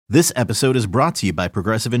This episode is brought to you by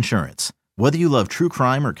Progressive Insurance. Whether you love true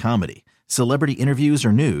crime or comedy, celebrity interviews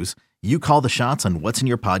or news, you call the shots on what's in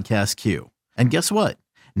your podcast queue. And guess what?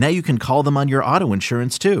 Now you can call them on your auto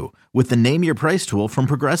insurance too with the Name Your Price tool from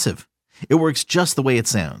Progressive. It works just the way it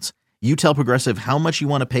sounds. You tell Progressive how much you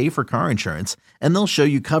want to pay for car insurance, and they'll show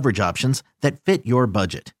you coverage options that fit your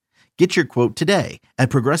budget. Get your quote today at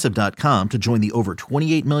Progressive.com to join the over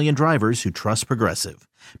 28 million drivers who trust Progressive.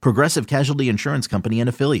 Progressive Casualty Insurance Company and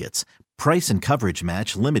Affiliates. Price and coverage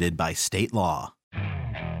match limited by state law.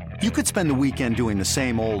 You could spend the weekend doing the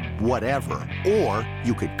same old whatever, or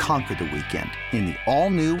you could conquer the weekend in the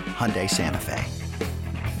all-new Hyundai Santa Fe.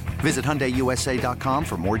 Visit HyundaiUSA.com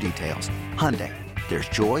for more details. Hyundai, there's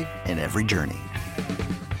joy in every journey.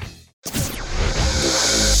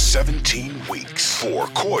 17 weeks, 4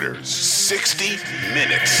 quarters, 60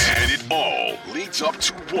 minutes, and it all leads up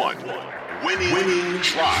to one winning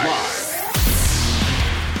drive.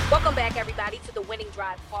 Welcome back, everybody, to the Winning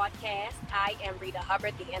Drive podcast. I am Rita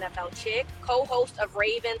Hubbard, the NFL chick, co-host of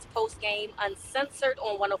Ravens Postgame Uncensored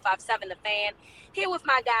on 105.7 The Fan. Here with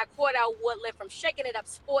my guy, Cordell Woodland from Shaking It Up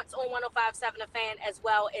Sports on 105.7 The Fan, as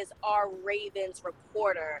well as our Ravens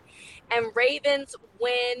reporter. And Ravens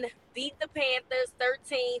beat the Panthers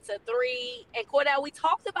 13-3. And Cordell, we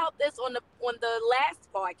talked about this on the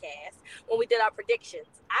last podcast when we did our predictions.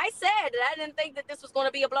 I said that I didn't think that this was going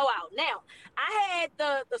to be a blowout. Now, I had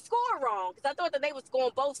the score wrong because I thought that they was going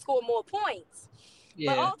to both score more points.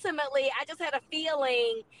 Yeah. But ultimately, I just had a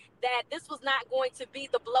feeling that this was not going to be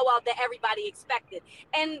the blowout that everybody expected.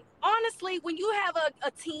 And honestly, when you have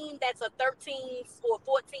a team that's a 13 or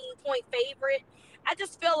 14-point favorite, I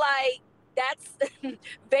just feel like that's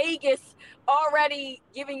Vegas already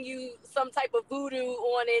giving you some type of voodoo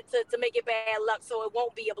on it to make it bad luck so it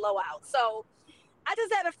won't be a blowout. So I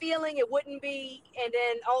just had a feeling it wouldn't be, and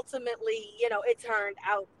then ultimately, it turned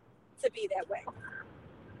out to be that way.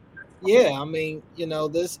 Yeah, I mean,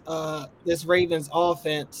 this Ravens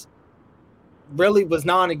offense really was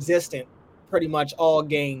non-existent pretty much all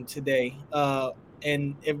game today.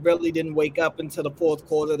 And it really didn't wake up until the fourth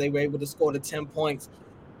quarter. They were able to score the 10 points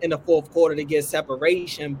in the fourth quarter to get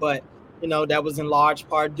separation. But, that was in large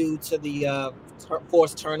part due to the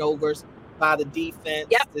forced turnovers by the defense.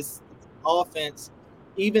 Yep. This offense,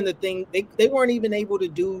 even the thing, they weren't even able to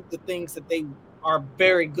do the things that they are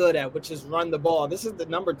very good at, which is run the ball. This is the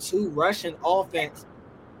number 2 rushing offense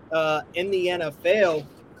in the NFL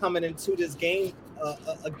coming into this game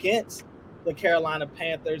against the Carolina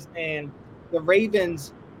Panthers. And the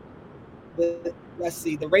Ravens, the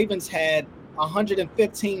Ravens had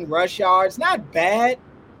 115 rush yards. Not bad,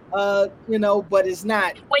 but it's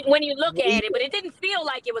not. When you look at it, but it didn't feel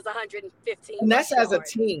like it was 115. And that's as a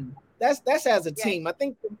team. That's as a team. I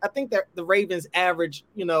think that the Ravens average,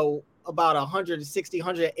 about 160,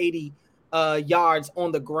 180 yards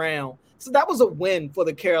on the ground. So that was a win for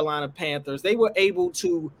the Carolina Panthers. They were able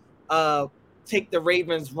to take the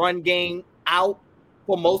Ravens run game out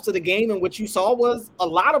for most of the game, and what you saw was a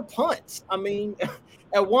lot of punts. I mean,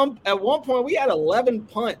 at one point we had 11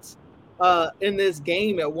 punts in this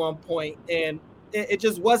game at one point, and it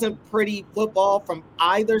just wasn't pretty football from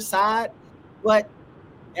either side. But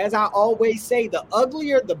as I always say, the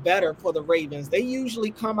uglier, the better for the Ravens. They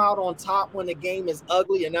usually come out on top when the game is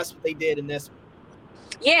ugly, and that's what they did in this one.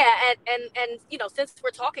 Yeah, and since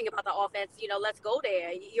we're talking about the offense, let's go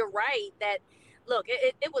there. You're right that, look,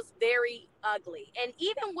 it was very ugly. And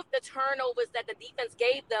even with the turnovers that the defense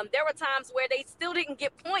gave them, there were times where they still didn't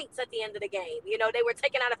get points at the end of the game. They were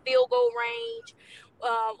taken out of field goal range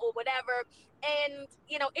or whatever. And,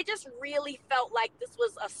 it just really felt like this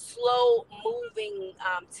was a slow-moving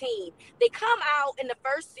team. They come out in the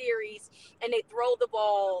first series and they throw the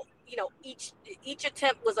ball. Each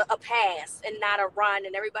attempt was a pass and not a run.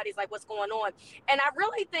 And everybody's like, what's going on? And I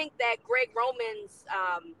really think that Greg Roman's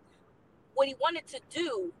what he wanted to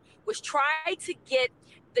do was try to get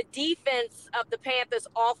the defense of the Panthers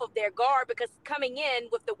off of their guard, because coming in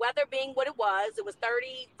with the weather being what it was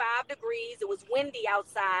 35 degrees, it was windy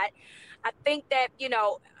outside. I think that,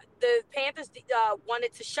 the Panthers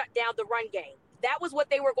wanted to shut down the run game. That was what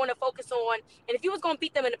they were going to focus on. And if you was going to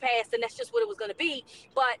beat them in the past, then that's just what it was going to be.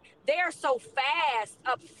 But they're so fast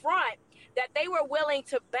up front that they were willing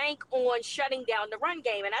to bank on shutting down the run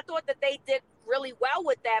game. And I thought that they did really well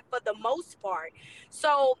with that for the most part.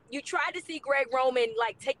 So you tried to see Greg Roman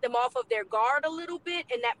take them off of their guard a little bit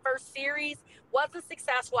in that first series. Wasn't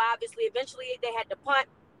successful, obviously. Eventually they had to punt.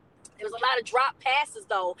 There was a lot of drop passes,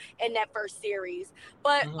 though, in that first series.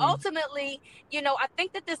 But ultimately, I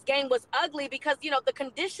think that this game was ugly because, the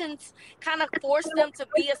conditions kind of forced them to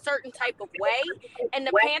be a certain type of way. And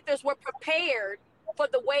the Panthers were prepared for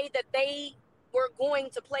the way that they were going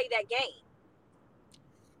to play that game.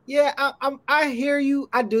 Yeah, I hear you.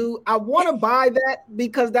 I do. I want to buy that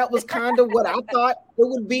because that was kind of what I thought it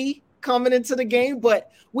would be coming into the game.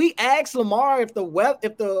 But we asked Lamar if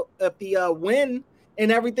the wind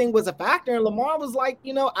and everything was a factor, and Lamar was like,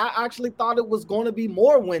 I actually thought it was going to be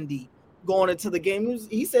more windy going into the game.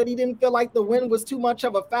 He said he didn't feel like the wind was too much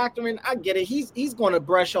of a factor, and I get it. He's going to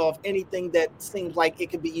brush off anything that seems like it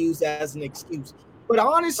could be used as an excuse. But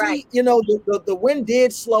honestly, Right. The wind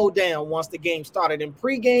did slow down once the game started. In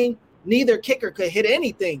pregame, neither kicker could hit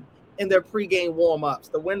anything in their pregame warm-ups.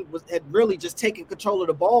 The wind had really just taken control of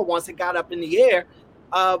the ball once it got up in the air.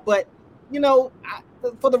 But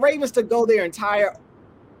for the Ravens to go their entire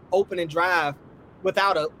opening drive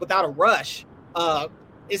without a rush,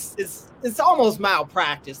 it's almost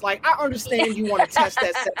malpractice. Like, I understand you want to test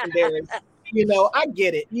that secondary. I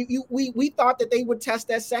get it. We thought that they would test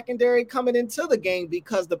that secondary coming into the game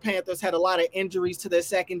because the Panthers had a lot of injuries to their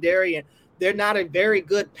secondary, and they're not a very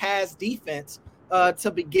good pass defense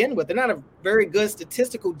to begin with. They're not a very good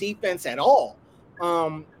statistical defense at all.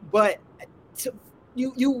 But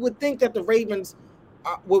you would think that the Ravens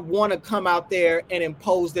would want to come out there and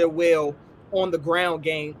impose their will on the ground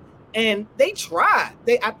game. And they tried.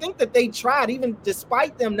 I think that they tried, even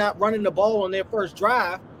despite them not running the ball on their first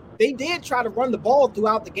drive. They did try to run the ball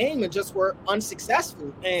throughout the game and just were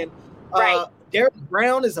unsuccessful. And Derrick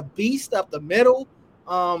Brown is a beast up the middle.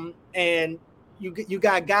 And you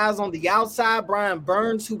got guys on the outside, Brian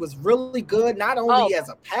Burns, who was really good, not only as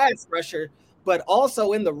a pass rusher, but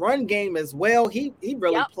also in the run game as well. He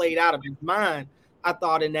really played out of his mind, I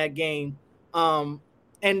thought, in that game.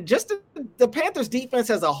 And just the Panthers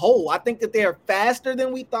defense as a whole, I think that they're faster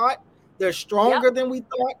than we thought. They're stronger than we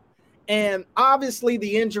thought. And obviously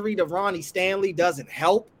the injury to Ronnie Stanley doesn't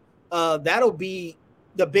help. That'll be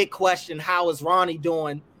the big question. How is Ronnie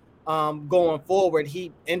doing going forward?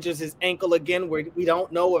 He injures his ankle again. We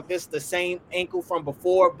don't know if it's the same ankle from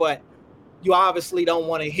before, but you obviously don't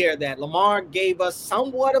want to hear that. Lamar gave us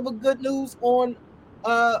somewhat of a good news on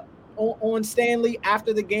Stanley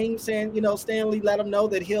after the game, saying, Stanley let him know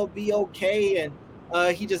that he'll be okay.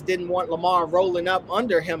 And he just didn't want Lamar rolling up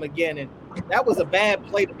under him again. And that was a bad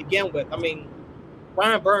play to begin with. I mean,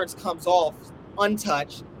 Brian Burns comes off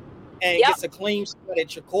untouched and gets a clean shot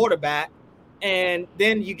at your quarterback. And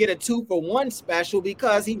then you get a 2-for-1 special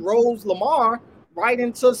because he rolls Lamar right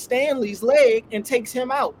into Stanley's leg and takes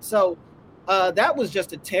him out. So that was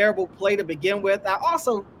just a terrible play to begin with. I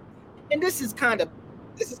also, and this is kind of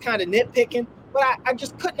nitpicking, but I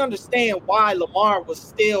just couldn't understand why Lamar was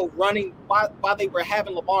still running, why they were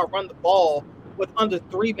having Lamar run the ball with under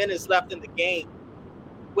 3 minutes left in the game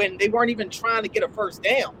when they weren't even trying to get a first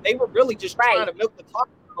down. They were really just trying to milk the clock.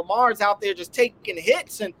 Lamar's out there just taking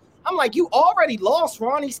hits. And I'm like, you already lost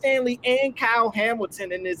Ronnie Stanley and Kyle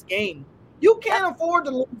Hamilton in this game. You can't afford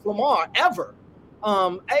to lose Lamar ever.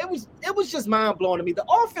 It was just mind-blowing to me. The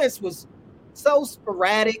offense was so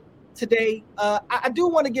sporadic today. I do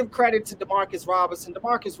want to give credit to Demarcus Robinson.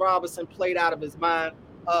 Demarcus Robinson played out of his mind.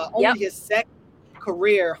 Only his second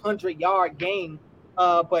career 100-yard game,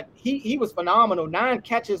 but he was phenomenal. 9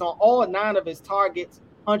 catches on all 9 of his targets,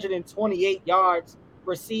 128 yards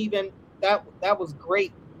receiving. That was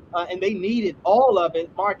great, and they needed all of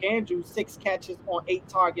it. Mark Andrews, 6 catches on 8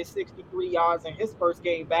 targets, 63 yards in his first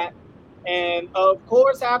game back. And of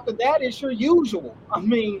course, after that, it's your usual. I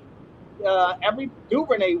mean, every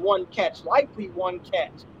Duvernay 1 catch, Likely 1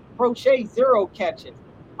 catch, Prochet 0 catches,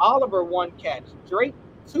 Oliver 1 catch, Drake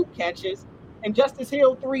 2 catches, and Justice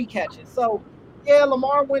Hill 3 catches. So, yeah,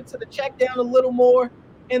 Lamar went to the check down a little more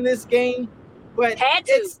in this game, but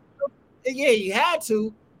he had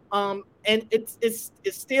to. And it's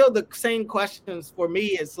still the same questions for me.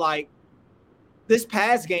 It's like this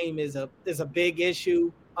pass game is a big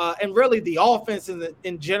issue, and really the offense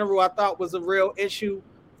in general I thought was a real issue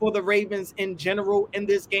for the Ravens in general in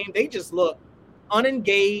this game. They just look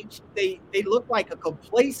unengaged. They look like a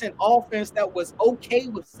complacent offense that was okay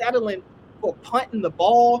with settling for punting the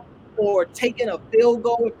ball or taking a field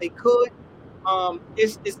goal if they could.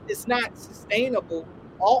 It's not sustainable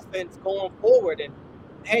offense going forward. And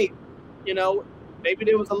hey, maybe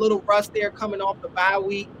there was a little rust there coming off the bye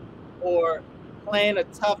week or playing a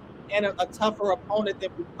tougher opponent than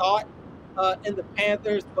we thought in the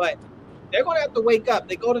Panthers, but they're going to have to wake up.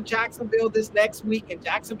 They go to Jacksonville this next week, and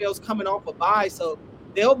Jacksonville's coming off a bye, so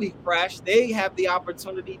they'll be fresh. They have the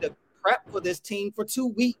opportunity to prep for this team for 2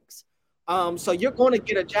 weeks. So you're going to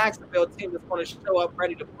get a Jacksonville team that's going to show up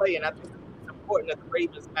ready to play, and I think it's important that the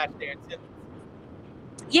Ravens match their attendance.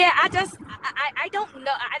 Yeah, I don't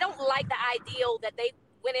know. I don't like the ideal that they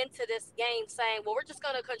went into this game saying, well, we're just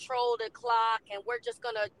going to control the clock and we're just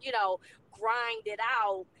going to, grind it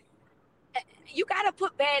out. You got to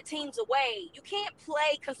put bad teams away. You can't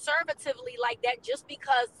play conservatively like that just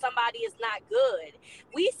because somebody is not good.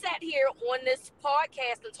 We sat here on this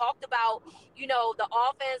podcast and talked about, the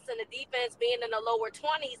offense and the defense being in the lower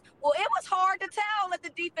 20s. Well, it was hard to tell that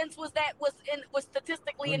the defense was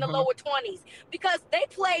statistically in the lower 20s because they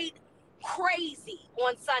played crazy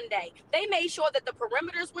on Sunday. They made sure that the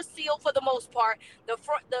perimeters were sealed for the most part.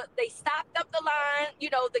 They stopped up the line,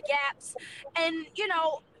 the gaps, and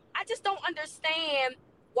I just don't understand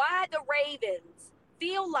why the Ravens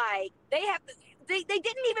feel like they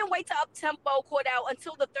didn't even wait to up-tempo Cordell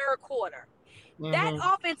until the third quarter. Mm-hmm. That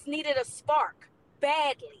offense needed a spark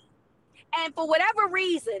badly. And for whatever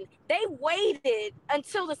reason, they waited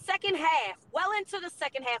until the second half, well into the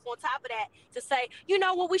second half on top of that, to say, you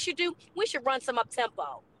know what we should do? We should run some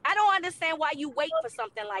up-tempo. I don't understand why you wait for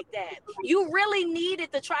something like that. You really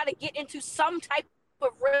needed to try to get into some type of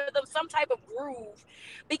rhythm, some type of groove,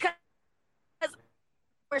 because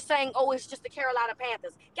we're saying, oh, it's just the Carolina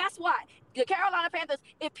Panthers. Guess what? The Carolina Panthers,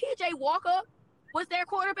 if PJ Walker was their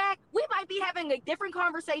quarterback, we might be having a different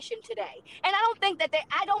conversation today. And I don't think that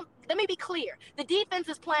let me be clear. The defense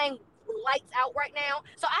is playing lights out right now.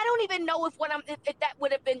 So I don't even know if that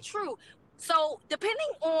would have been true. So depending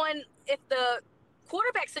on if the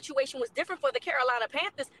quarterback situation was different for the Carolina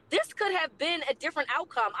Panthers, this could have been a different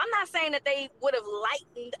outcome. I'm not saying that they would have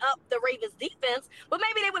lightened up the Ravens defense, but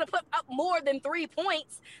maybe they would have put up more than 3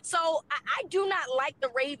 points. So I do not like the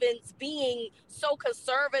Ravens being so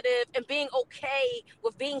conservative and being okay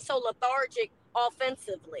with being so lethargic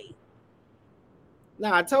offensively.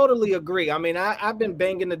 No, I totally agree. I mean, I've been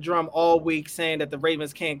banging the drum all week saying that the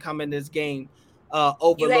Ravens can't come in this game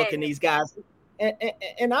overlooking these guys.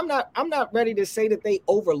 And I'm not ready to say that they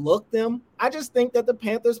overlooked them. I just think that the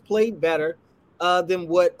Panthers played better than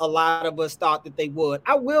what a lot of us thought that they would.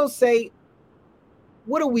 I will say,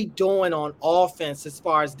 what are we doing on offense as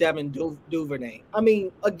far as Devin Duvernay? I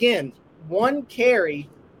mean, again, 1 carry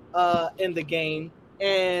in the game,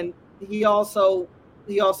 and he also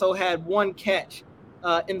had 1 catch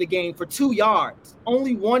in the game for 2 yards.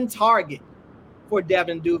 Only 1 target for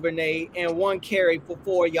Devin Duvernay and 1 carry for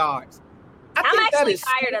 4 yards. I'm actually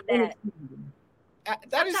tired of that.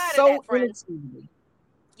 That is so inexcusable.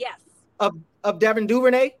 Yes. Of Devin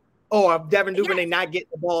Duvernay, or of Devin Duvernay not getting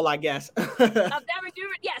the ball, I guess. Of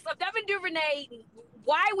Devin Duvernay.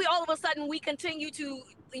 Why all of a sudden we continue to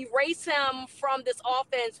erase him from this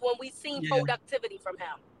offense when we've seen productivity from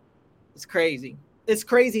him? It's crazy. It's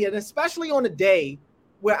crazy, and especially on a day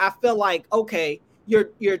where I feel like, okay,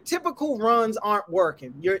 your typical runs aren't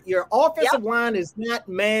working. Your offensive line is not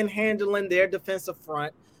manhandling their defensive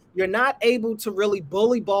front. You're not able to really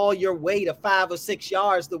bully ball your way to 5 or 6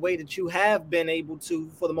 yards the way that you have been able to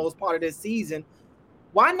for the most part of this season.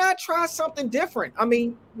 Why not try something different? I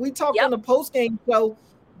mean, we talked on the postgame show.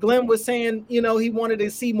 Glenn was saying, he wanted to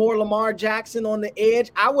see more Lamar Jackson on the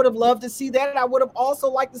edge. I would have loved to see that. I would have also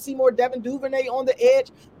liked to see more Devin Duvernay on the edge.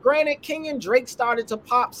 Granted, Kenyon Drake started to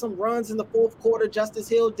pop some runs in the fourth quarter. Justice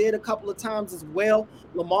Hill did a couple of times as well.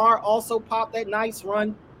 Lamar also popped that nice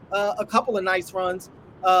run, a couple of nice runs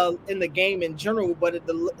in the game in general. But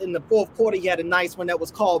in the fourth quarter, he had a nice one that was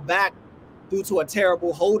called back due to a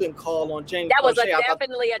terrible holding call on James. That was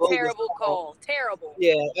definitely a terrible call. Terrible.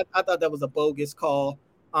 Yeah, I thought that was a bogus call.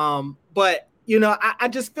 But I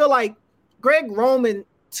just feel like Greg Roman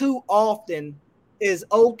too often is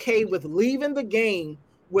okay with leaving the game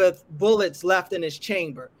with bullets left in his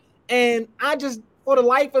chamber. And I just, for the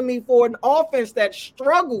life of me, for an offense that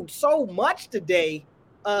struggled so much today,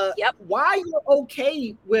 why you're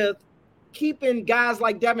okay with keeping guys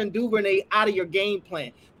like Devin Duvernay out of your game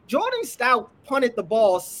plan? Jordan Stout punted the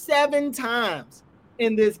ball 7 times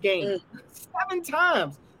in this game. 7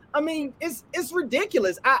 times. I mean, it's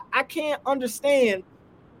ridiculous. I can't understand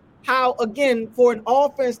how, again, for an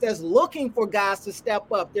offense that's looking for guys to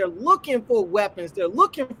step up, they're looking for weapons, they're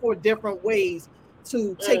looking for different ways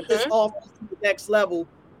to take this offense to the next level.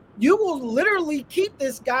 You will literally keep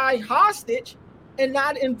this guy hostage and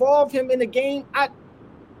not involve him in the game.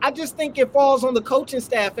 I just think it falls on the coaching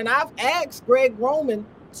staff. And I've asked Greg Roman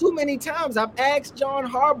too many times. I've asked John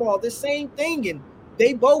Harbaugh the same thing, and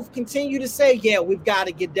they both continue to say, we've got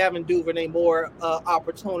to get Devin Duvernay more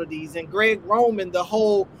opportunities. And Greg Roman, the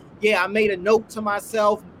whole, I made a note to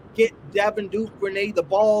myself, get Devin Duvernay the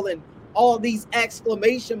ball and all these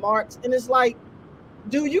exclamation marks. And it's like,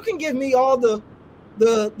 dude, you can give me all the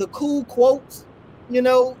cool quotes, you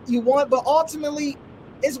want, but ultimately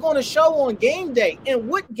it's going to show on game day. And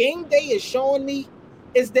what game day is showing me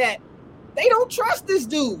is that they don't trust this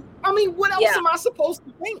dude. I mean, what else am I supposed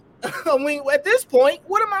to think? I mean, at this point,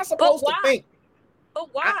 what am I supposed to think? But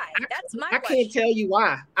why? That's my question. I can't tell you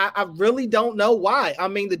why. I really don't know why. I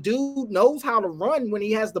mean, the dude knows how to run when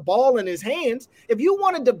he has the ball in his hands. If you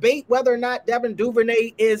want to debate whether or not Devin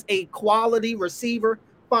Duvernay is a quality receiver,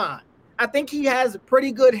 fine. I think he has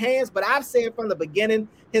pretty good hands, but I've said from the beginning,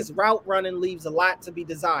 his route running leaves a lot to be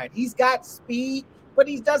desired. He's got speed, but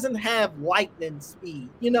he doesn't have lightning speed.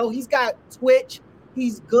 You know, he's got twitch.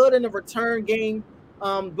 He's good in the return game.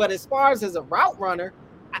 But as far as a route runner,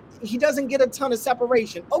 he doesn't get a ton of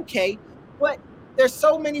separation. Okay, but there's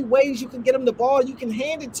so many ways you can get him the ball. You can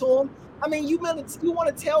hand it to him. I mean, you want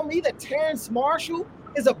to tell me that Terrence Marshall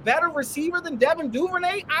is a better receiver than Devin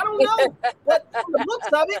Duvernay? I don't know. But from the looks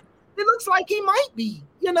of it, it looks like he might be.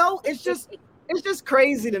 You know, it's just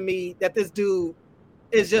crazy to me that this dude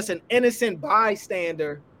is just an innocent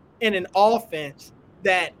bystander in an offense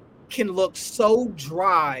that can look so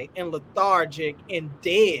dry and lethargic and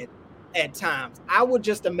dead at times. I would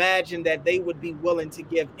just imagine that they would be willing to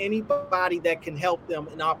give anybody that can help them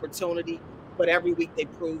an opportunity, but every week they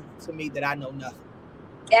prove to me that I know nothing.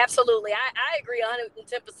 Absolutely. I agree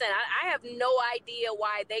 110%. I have no idea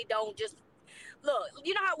why they don't just look,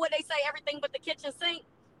 you know what they say, everything but the kitchen sink?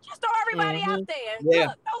 Just throw everybody out there. Yeah.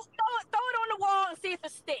 Look, throw it on the wall and see if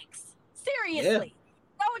it sticks. Seriously.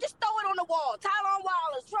 Yeah. Just throw it on the wall. Tyron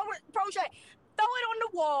Wallace, throw it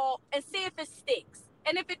on the wall and see if it sticks.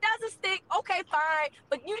 And if it doesn't stick, okay, fine.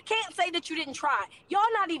 But you can't say that you didn't try. Y'all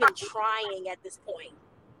not even trying at this point.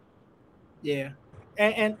 Yeah.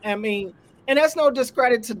 And I mean, and that's no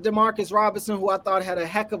discredit to Demarcus Robinson, who I thought had a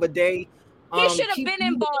heck of a day. He should have been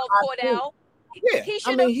involved, Cordell. Yeah. He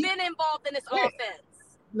should have been involved in this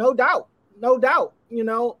offense. No doubt. You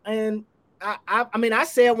know, and I mean, I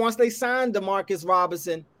said once they signed Demarcus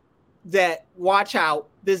Robinson that watch out,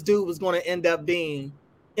 this dude was going to end up being,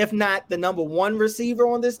 if not the number one receiver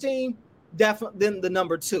on this team, definitely then the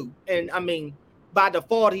number two. And I mean, by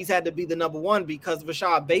default, he's had to be the number one because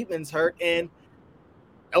Rashad Bateman's hurt and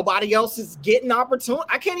nobody else is getting opportunity.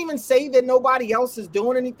 I can't even say that nobody else is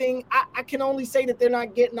doing anything. I can only say that they're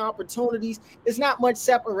not getting opportunities. There's not much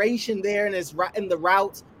separation there in the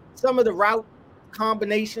routes. Some of the route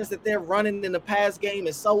combinations that they're running in the pass game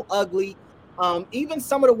is so ugly. Even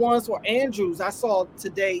some of the ones for Andrews I saw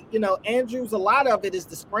today, you know, Andrews, a lot of it is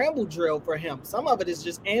the scramble drill for him. Some of it is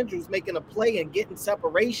just Andrews making a play and getting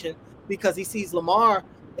separation because he sees Lamar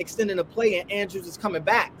extending a play and Andrews is coming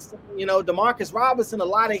back. So, you know, Demarcus Robinson, a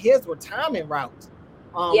lot of his were timing routes.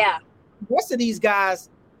 Most of these guys,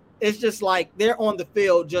 it's just like they're on the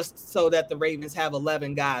field just so that the Ravens have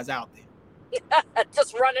 11 guys out there.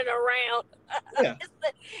 Just running around. Yeah.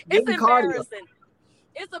 It's embarrassing.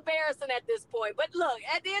 It's embarrassing at this point. But look,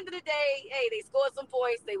 at the end of the day, hey, they scored some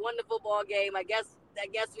points. They won the football game. I guess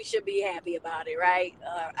we should be happy about it, right?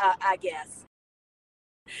 I guess.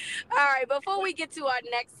 All right, before we get to our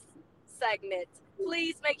next segment,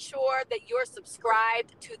 please make sure that you're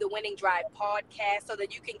subscribed to the Winning Drive podcast so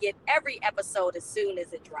that you can get every episode as soon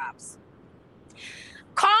as it drops.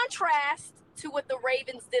 Contrast to what the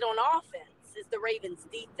Ravens did on offense is the Ravens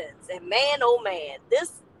defense. And man, oh man,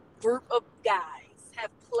 this group of guys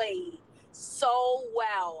have played so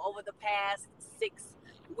well over the past 6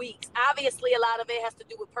 weeks. Obviously, a lot of it has to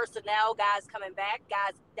do with personnel, guys coming back,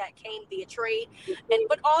 guys that came via trade,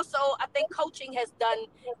 but also I think coaching has done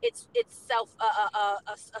itself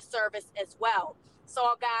a service as well.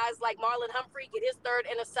 Saw guys like Marlon Humphrey get his third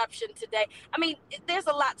interception today. I mean, there's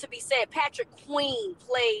a lot to be said. Patrick Queen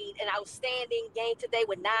played an outstanding game today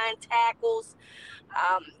with 9 tackles.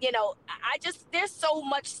 You know, there's so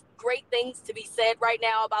much great things to be said right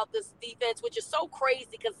now about this defense, which is so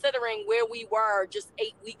crazy considering where we were just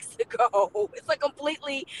 8 weeks ago. It's a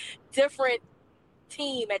completely different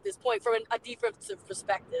team at this point from a defensive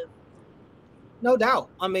perspective. No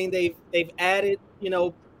doubt. I mean, they've added, you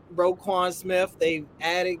know, Roquan Smith. They've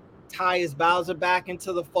added Tyus Bowser back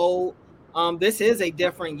into the fold. This is a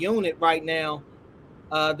different unit right now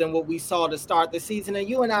than what we saw to start the season. And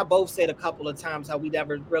you and I both said a couple of times how we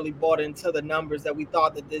never really bought into the numbers, that we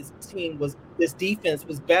thought that this defense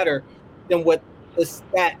was better than what the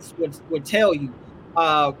stats would tell you.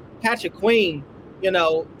 Patrick Queen, you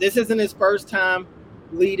know, this isn't his first time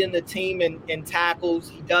leading the team in tackles.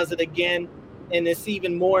 He does it again. And it's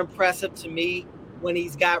even more impressive to me when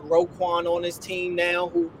he's got Roquan on his team now,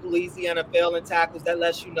 who leads the NFL in tackles. That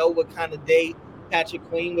lets you know what kind of day Patrick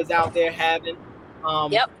Queen was out there having.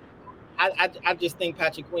 Yep. I just think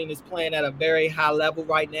Patrick Queen is playing at a very high level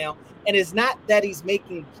right now. And it's not that he's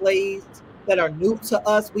making plays that are new to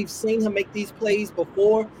us. We've seen him make these plays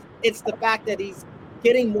before. It's the fact that he's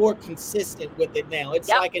getting more consistent with it now. It's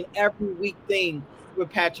Yep. like an every week thing with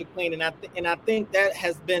Patrick Queen, and I think that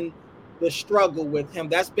has been the struggle with him.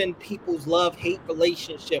 That's been people's love-hate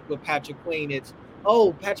relationship with Patrick Queen. It's,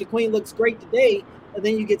 oh, Patrick Queen looks great today, and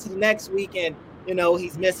then you get to the next week and, you know,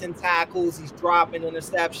 he's missing tackles, he's dropping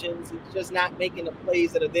interceptions, he's just not making the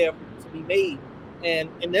plays that are there to be made. And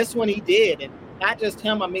this one he did, and not just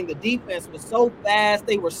him. I mean, the defense was so fast,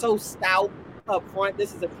 they were so stout up front.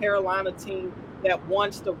 This is a Carolina team that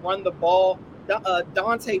wants to run the ball.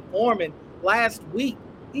 Dante Foreman last week,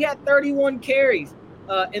 he had 31 carries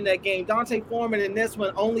in that game. Dante Foreman in this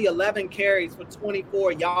one, only 11 carries for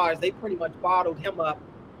 24 yards. They pretty much bottled him up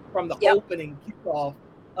from the opening kickoff.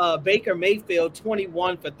 Baker Mayfield,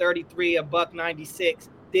 21 for 33, a $196,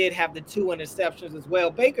 did have the 2 interceptions as well.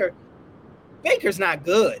 Baker's not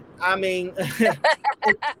good. I mean,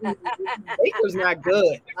 Baker's not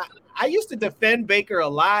good. I used to defend Baker a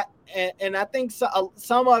lot, and I think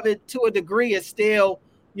some of it, to a degree, is still,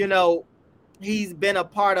 you know, he's been a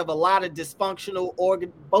part of a lot of dysfunctional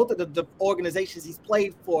both of the organizations he's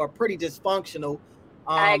played for are pretty dysfunctional.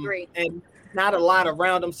 I agree. And not a lot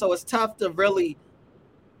around him, so it's tough to really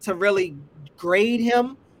grade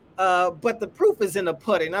him. But the proof is in the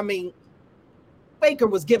pudding. I mean, Baker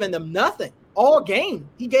was giving them nothing all game.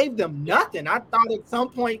 He gave them nothing. I thought at some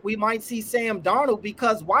point we might see Sam Darnold,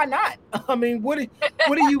 because why not? I mean, what are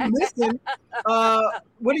you missing?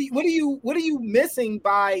 What are you missing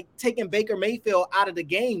by taking Baker Mayfield out of the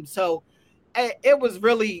game? So it was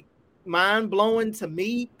really mind-blowing to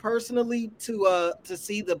me personally to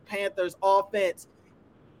see the Panthers offense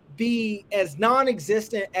be as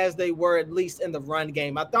non-existent as they were, at least in the run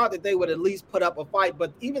game. I thought that they would at least put up a fight,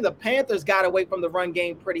 but even the Panthers got away from the run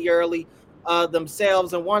game pretty early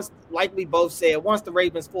themselves. And once, like we both said, once the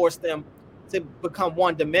Ravens forced them to become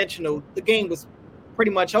one-dimensional, the game was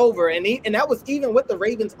pretty much over. And that was even with the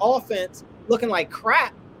Ravens offense looking like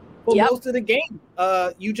crap for most of the game.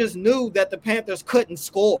 You just knew that the Panthers couldn't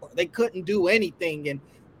score. They couldn't do anything. And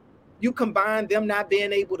you combine them not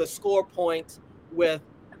being able to score points with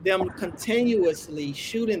them continuously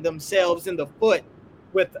shooting themselves in the foot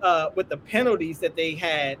with the penalties that they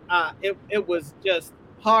had. It was just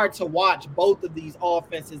hard to watch both of these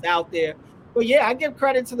offenses out there. But yeah, I give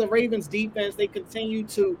credit to the Ravens defense. They continue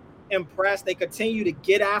to impress. They continue to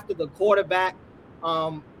get after the quarterback.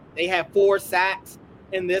 They had 4 sacks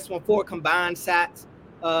in this one, 4 combined sacks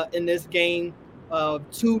in this game.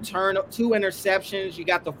 2 interceptions. You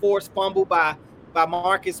got the forced fumble by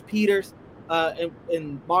Marcus Peters.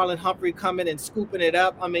 And Marlon Humphrey coming and scooping it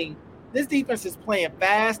up. I mean, this defense is playing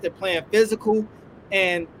fast. They're playing physical.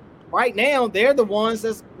 And right now, they're the ones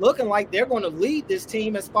that's looking like they're going to lead this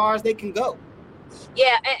team as far as they can go.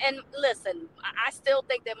 Yeah, and listen, I still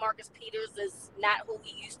think that Marcus Peters is not who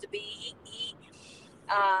he used to be. He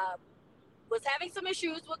was having some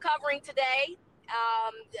issues with covering today.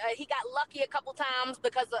 He got lucky a couple times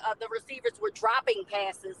because the receivers were dropping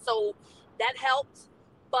passes, so that helped.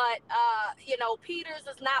 But, Peters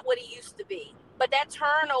is not what he used to be. But that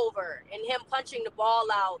turnover and him punching the ball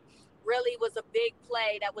out really was a big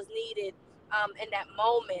play that was needed in that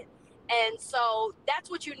moment. And so that's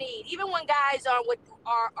what you need. Even when guys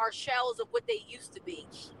are shells of what they used to be,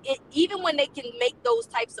 even when they can make those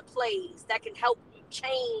types of plays that can help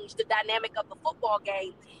change the dynamic of the football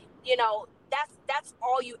game, that's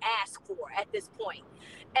all you ask for at this point.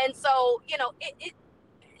 And so,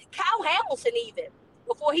 Kyle Hamilton, even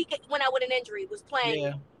before he went out with an injury, was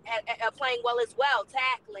playing playing well as well,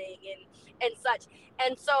 tackling and such.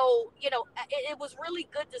 And so, it was really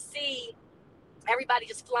good to see everybody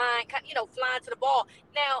just flying to the ball.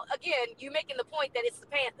 Now, again, you're making the point that it's the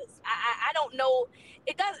Panthers. I don't know.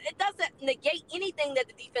 It doesn't negate anything that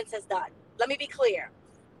the defense has done. Let me be clear.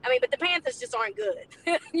 I mean, but the Panthers just aren't good.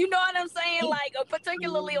 You know what I'm saying? Like,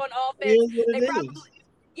 particularly on offense,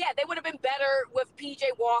 they would have been better with PJ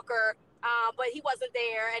Walker. But he wasn't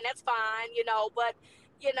there, and that's fine, But,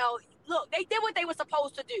 look, they did what they were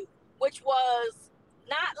supposed to do, which was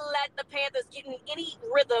not let the Panthers get in any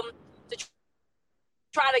rhythm to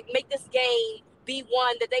try to make this game be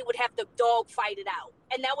one that they would have to dogfight it out.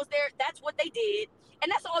 And that's what they did.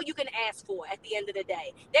 And that's all you can ask for at the end of the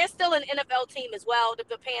day. They're still an NFL team as well, the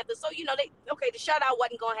Panthers. So, the shutout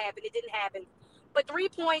wasn't going to happen. It didn't happen. But 3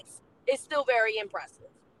 points is still very impressive.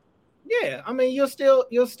 Yeah, I mean, you'll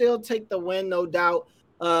still take the win, no doubt.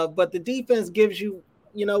 But the defense gives you,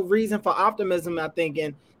 reason for optimism, I think.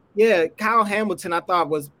 And yeah, Kyle Hamilton, I thought,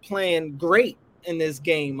 was playing great in this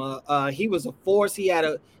game. He was a force. He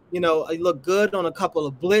had he looked good on a couple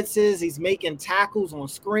of blitzes. He's making tackles on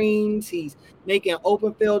screens. He's making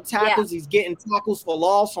open field tackles. Yeah. He's getting tackles for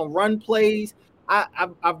loss on run plays.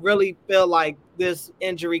 I really feel like this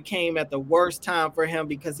injury came at the worst time for him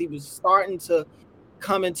because he was starting to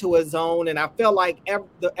come into his own. And I feel like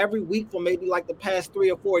every week for maybe like the past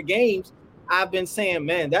 3 or 4 games, I've been saying,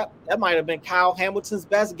 man, that might have been Kyle Hamilton's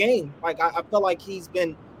best game. Like I feel like he's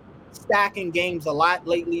been stacking games a lot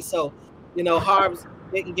lately. So, Harbs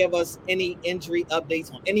didn't give us any injury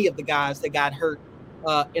updates on any of the guys that got hurt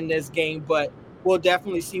in this game, but we'll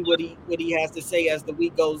definitely see what he has to say as the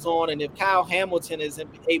week goes on. And if Kyle Hamilton isn't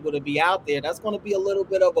able to be out there, that's going to be a little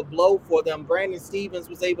bit of a blow for them. Brandon Stevens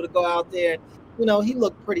was able to go out there. He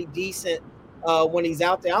looked pretty decent when he's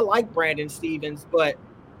out there. I like Brandon Stevens, but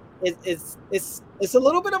it's a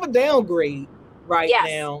little bit of a downgrade right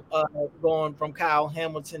now, going from Kyle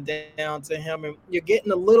Hamilton down to him. And you're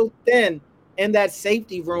getting a little thin in that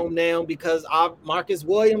safety room now because Marcus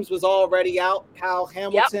Williams was already out. Kyle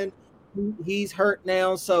Hamilton, he's hurt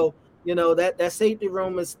now. So, that safety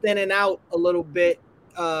room is thinning out a little bit.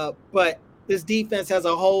 But this defense as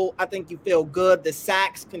a whole, I think you feel good. The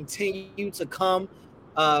sacks continue to come.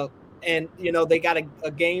 And, they got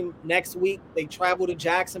a game next week. They travel to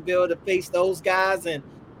Jacksonville to face those guys, and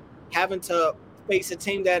having to face a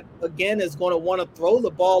team that, again, is going to want to throw the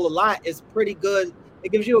ball a lot is pretty good.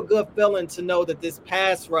 It gives you a good feeling to know that this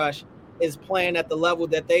pass rush is playing at the level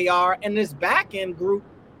that they are, and this back end group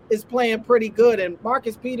is playing pretty good. And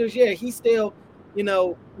Marcus Peters, he's still,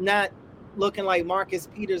 not looking like Marcus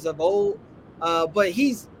Peters of old, but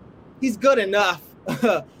he's good enough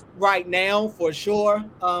right now for sure.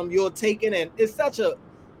 You'll take it, and it's such a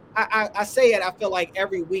I say it, I feel like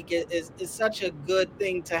every week is such a good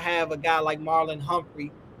thing to have a guy like Marlon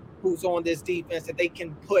Humphrey who's on this defense that they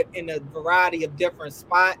can put in a variety of different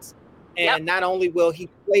spots. And not only will he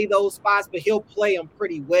play those spots, but he'll play them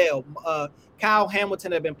pretty well. Kyle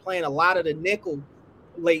Hamilton had been playing a lot of the nickel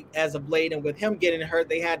late as of late, and with him getting hurt,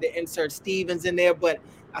 they had to insert Stevens in there. But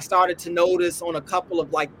I started to notice on a couple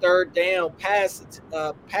of like third down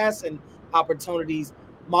passing opportunities,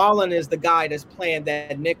 Marlon is the guy that's playing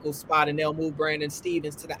that nickel spot, and they'll move Brandon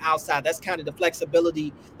Stevens to the outside. That's kind of the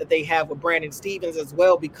flexibility that they have with Brandon Stevens as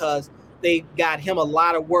well, because they got him a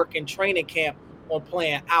lot of work in training camp on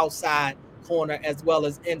playing outside corner as well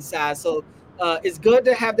as inside. So it's good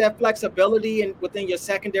to have that flexibility and within your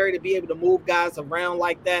secondary to be able to move guys around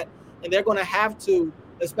like that. And they're going to have to,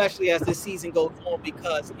 especially as this season goes on,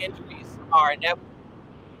 because injuries are inevitable.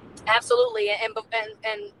 Absolutely, and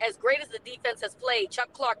as great as the defense has played,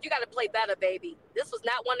 Chuck Clark, you got to play better, baby. This was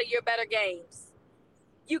not one of your better games.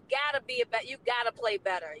 You got to you got to play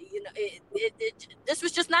better. This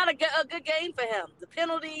was just not a good game for him. The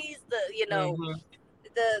penalties,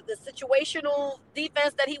 the situational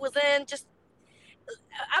defense that he was in.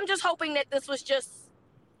 I'm just hoping that this was just,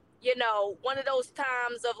 one of those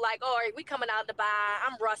times of like, all right, we coming out to buy.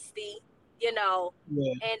 I'm rusty. And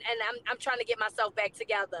I'm trying to get myself back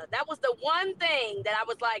together. That was the one thing that I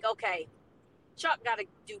was like, okay, Chuck got to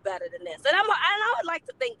do better than this. And I would like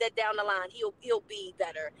to think that down the line he'll be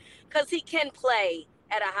better because he can play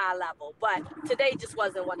at a high level. But today just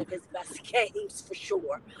wasn't one of his best games for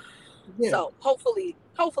sure. Yeah. So hopefully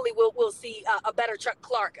we'll see a better Chuck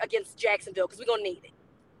Clark against Jacksonville because we're gonna need it.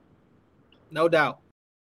 No doubt.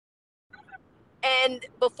 And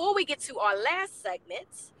before we get to our last segment,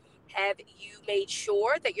 have you made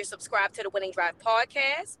sure that you're subscribed to the Winning Drive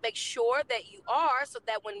podcast? Make sure that you are, so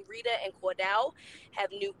that when Rita and Cordell have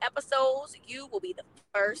new episodes, you will be the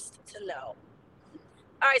first to know.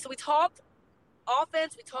 All right, so we talked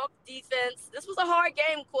offense, we talked defense. This was a hard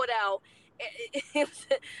game, Cordell,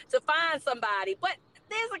 to find somebody. But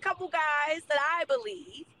there's a couple guys that I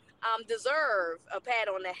believe deserve a pat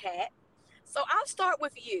on the hat. So I'll start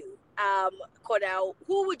with you, Cordell.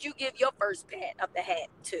 Who would you give your first pat of the hat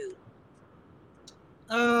to?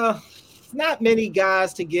 Not many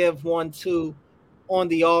guys to give one to on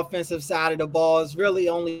the offensive side of the ball. It's really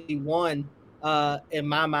only one in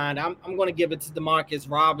my mind. I'm going to give it to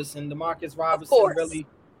Demarcus Robinson. Demarcus Robinson really,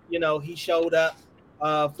 he showed up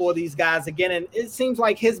for these guys again. And it seems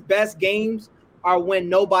like his best games are when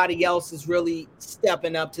nobody else is really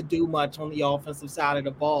stepping up to do much on the offensive side of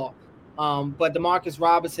the ball. But Demarcus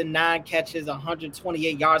Robinson, 9 catches,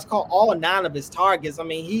 128 yards, caught all 9 of his targets. I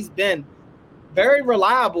mean, he's been very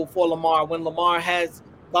reliable for Lamar when Lamar has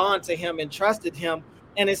gone to him and trusted him.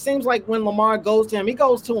 And it seems like when Lamar goes to him, he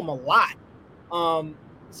goes to him a lot.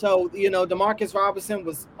 So, Demarcus Robinson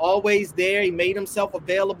was always there. He made himself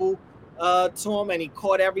available to him, and he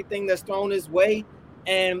caught everything that's thrown his way.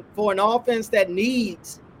 And for an offense that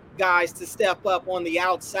needs guys to step up on the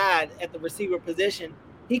outside at the receiver position,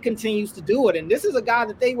 he continues to do it. And this is a guy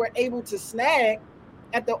that they were able to snag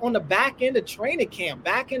on the back end of training camp,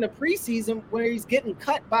 back in the preseason, where he's getting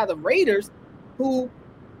cut by the Raiders, who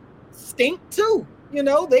stink too. Their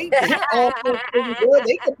offense is good.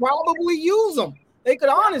 They could probably use them. They could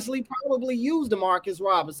honestly probably use DeMarcus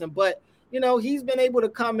Robinson, but he's been able to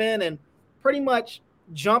come in and pretty much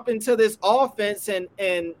jump into this offense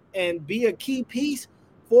and be a key piece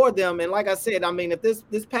for them. And like I said, I mean, if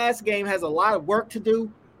this pass game has a lot of work to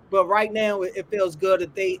do, but right now it feels good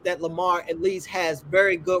that Lamar at least has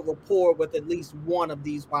very good rapport with at least one of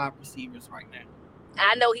these wide receivers right now.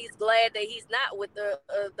 I know he's glad that he's not with the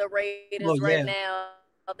Raiders right now.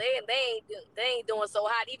 They ain't doing so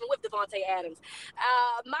hot, even with Devontae Adams.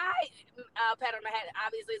 My pattern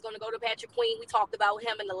obviously is going to go to Patrick Queen. We talked about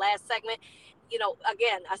him in the last segment.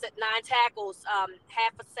 Again, I said 9 tackles,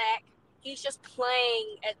 half a sack. He's just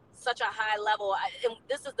playing at such a high level. And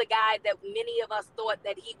this is the guy that many of us thought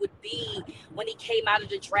that he would be when he came out of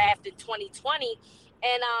the draft in 2020.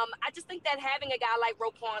 And I just think that having a guy like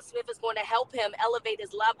Roquan Smith is going to help him elevate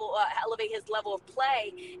his level of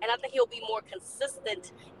play. And I think he'll be more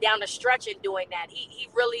consistent down the stretch in doing that. He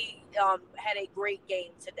really had a great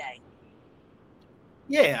game today.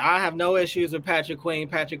 Yeah, I have no issues with Patrick Queen.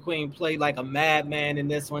 Patrick Queen played like a madman in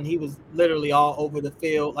this one. He was literally all over the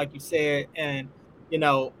field, like you said. And,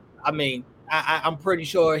 I mean, I'm pretty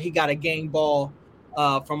sure he got a game ball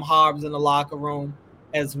from Hobbs in the locker room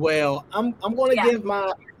as well. I'm going to give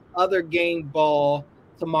my other game ball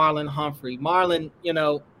to Marlon Humphrey. Marlon,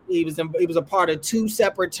 he was a part of 2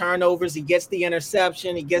 separate turnovers. He gets the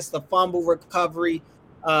interception. He gets the fumble recovery.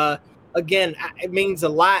 Again, it means a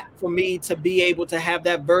lot for me to be able to have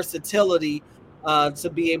that versatility,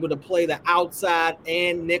 to be able to play the outside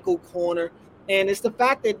and nickel corner. And it's the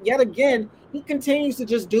fact that, yet again, he continues to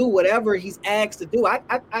just do whatever he's asked to do.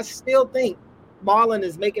 I still think Marlon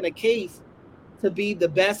is making a case to be the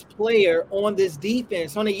best player on this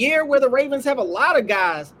defense. On a year where the Ravens have a lot of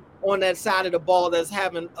guys on that side of the ball that's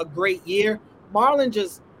having a great year, Marlon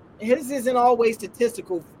his isn't always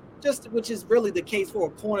statistical, which is really the case for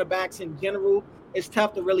cornerbacks in general. It's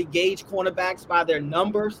tough to really gauge cornerbacks by their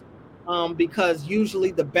numbers because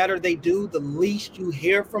usually the better they do, the least you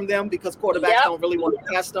hear from them because quarterbacks don't really want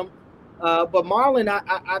to test them. But Marlon,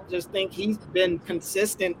 I just think he's been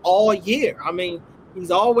consistent all year. I mean, he's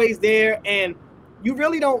always there, and you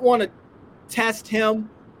really don't want to test him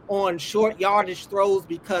on short yardage throws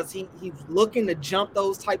because he's looking to jump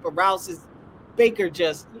those type of routes. Baker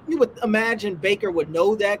you would imagine Baker would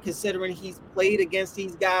know that considering he's played against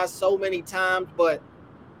these guys so many times, but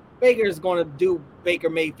Baker is going to do Baker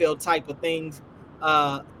Mayfield type of things.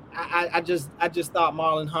 I just thought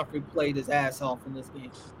Marlon Humphrey played his ass off in this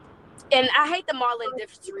game. And I hate the Marlon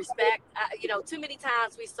disrespect. Too many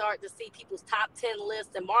times we start to see people's top 10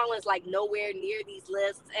 lists, and Marlon's like nowhere near these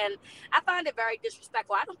lists. And I find it very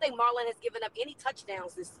disrespectful. I don't think Marlon has given up any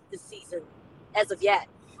touchdowns this season as of yet.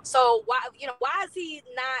 So why is he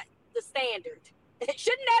not the standard?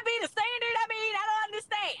 Shouldn't that be the standard? I mean, I don't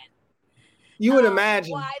understand. You would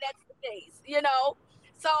imagine why that's the case,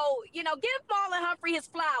 So, give Marlon Humphrey his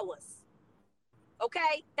flowers.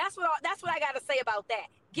 Okay? That's what I got to say about that.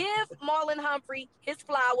 Give Marlon Humphrey his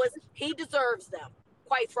flowers. He deserves them,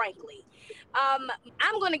 quite frankly. I'm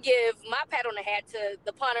going to give my pat on the hat to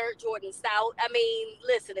the punter, Jordan Stout. I mean,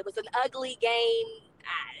 listen, it was an ugly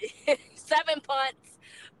game. 7 punts.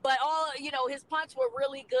 But his punts were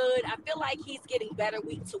really good. I feel like he's getting better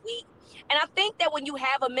week to week. And I think that when you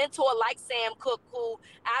have a mentor like Sam Cook, who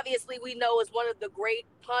obviously we know is one of the great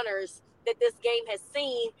punters that this game has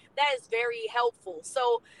seen, that is very helpful.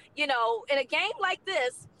 So, in a game like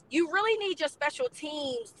this, you really need your special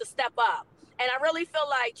teams to step up. And I really feel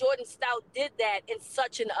like Jordan Stout did that in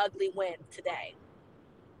such an ugly win today.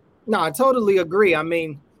 No, I totally agree. I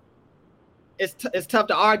mean, it's tough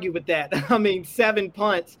to argue with that. I mean, 7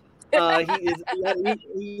 punts. He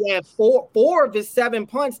had four of his 7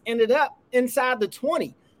 punts ended up inside the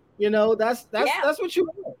 20. That's what you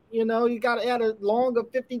want. You got to add a long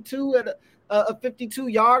of 52 at a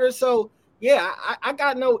 52-yarder. So yeah, I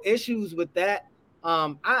got no issues with that.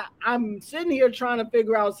 I'm sitting here trying to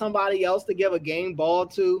figure out somebody else to give a game ball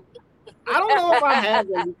to. I don't know if I have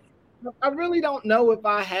any. I really don't know if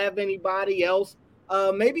I have anybody else.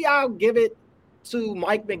 Maybe I'll give it to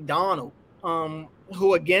Mike McDonald,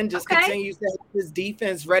 who again just continues to have his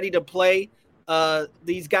defense ready to play.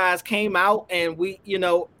 These guys came out, and we,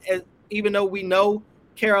 even though we know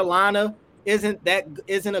Carolina isn't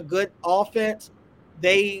a good offense,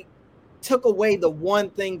 they took away the one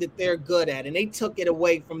thing that they're good at, and they took it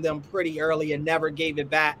away from them pretty early and never gave it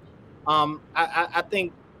back. I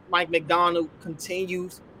think Mike McDonald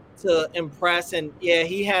continues to impress, and yeah,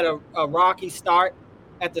 he had a rocky start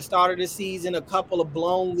at the start of the season, a couple of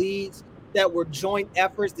blown leads that were joint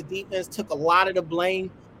efforts. The defense took a lot of the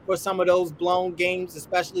blame for some of those blown games,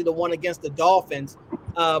 especially the one against the Dolphins.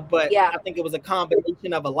 But I think it was a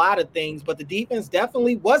combination of a lot of things. But the defense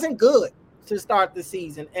definitely wasn't good to start the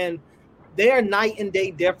season. And they're night and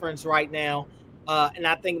day difference right now. And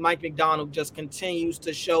I think Mike Macdonald just continues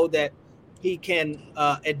to show that he can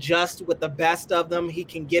adjust with the best of them. He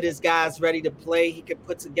can get his guys ready to play. He can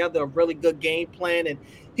put together a really good game plan. And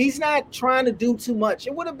he's not trying to do too much.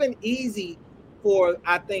 It would have been easy for,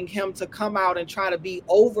 I think, him to come out and try to be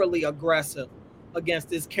overly aggressive against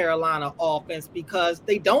this Carolina offense because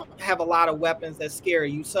they don't have a lot of weapons that scare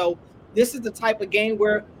you. So this is the type of game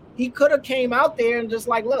where he could have came out there and just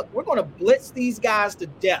like, look, we're going to blitz these guys to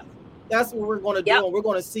death. That's what we're going to do, and we're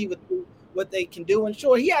going to see what they can do. And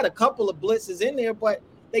sure, he had a couple of blitzes in there, but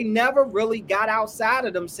they never really got outside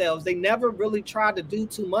of themselves. They never really tried to do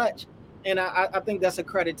too much, and I think that's a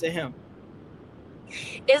credit to him.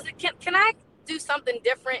 Can I do something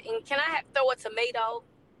different, and can I throw a tomato?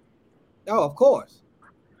 Oh, of course.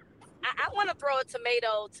 I want to throw a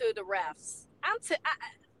tomato to the refs.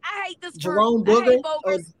 I hate this Jerome Booger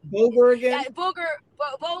or Booger again? Booger,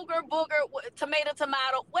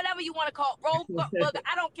 tomato, whatever you want to call it. Booger,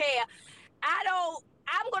 I don't care.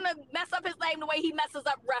 I'm going to mess up his name the way he messes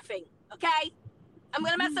up reffing, okay? I'm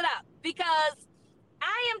going to mess it up because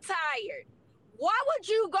I am tired. Why would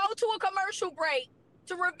you go to a commercial break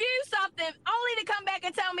to review something only to come back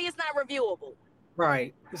and tell me it's not reviewable?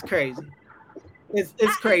 Right. It's crazy.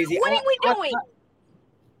 It's crazy. What are we doing?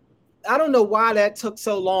 I don't know why that took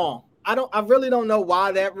so long. I really don't know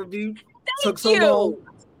why that review took so long.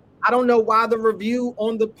 I don't know why the review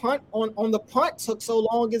on the punt on the punt took so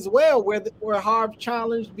long as well, where Harb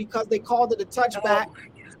challenged because they called it a touchback,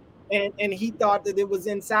 and he thought that it was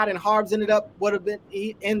inside, and Harb's ended up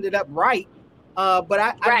right. But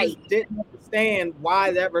I just didn't understand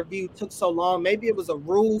why that review took so long. Maybe it was a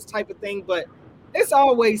rules type of thing, but it's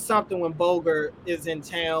always something when Boger is in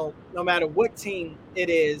town, no matter what team it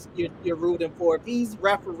is you're rooting for. If he's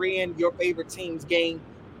refereeing your favorite team's game,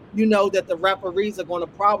 you know that the referees are going to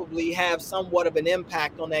probably have somewhat of an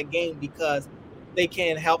impact on that game because they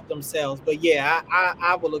can't help themselves. But yeah,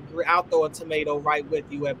 I will agree. I'll throw a tomato right with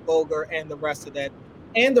you at Boger and the rest of that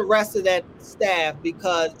staff,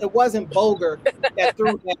 because it wasn't Boger that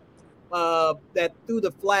threw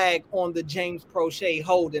the flag on the James Prochet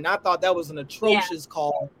holding. I thought that was an atrocious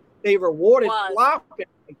call. They rewarded flopping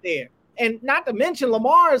right there. And not to mention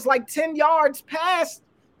Lamar is like 10 yards past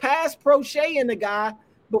Prochet and the guy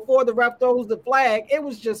before the ref throws the flag. That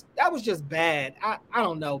was just bad. I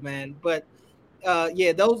don't know, man. But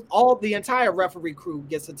the entire referee crew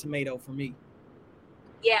gets a tomato for me.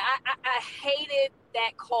 Yeah, I hated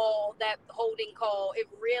that call, that holding call. It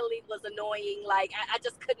really was annoying. Like, I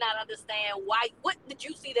just could not understand why. What did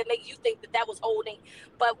you see that made you think that was holding?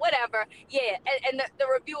 But whatever. Yeah, and the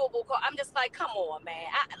reviewable call, I'm just like, come on, man.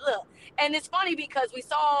 Look, and it's funny because we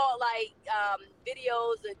saw, like,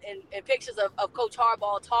 videos and pictures of Coach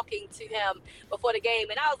Harbaugh talking to him before the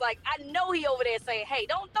game. And I was like, I know he over there saying, hey,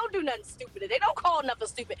 don't do nothing stupid today. Don't call nothing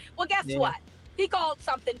stupid. Well, guess what? He called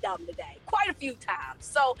something dumb today quite a few times.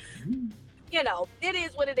 So, you know, it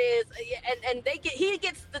is what it is. And he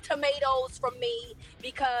gets the tomatoes from me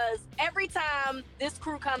because every time this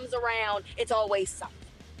crew comes around, it's always something.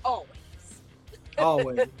 Always.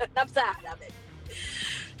 I'm tired of it.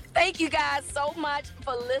 Thank you guys so much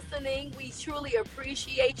for listening. We truly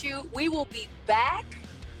appreciate you. We will be back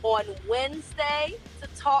on Wednesday to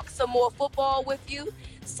talk some more football with you.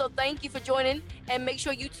 So thank you for joining, and make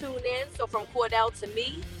sure you tune in. So from Cordell to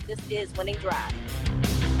me, this is Winning Drive.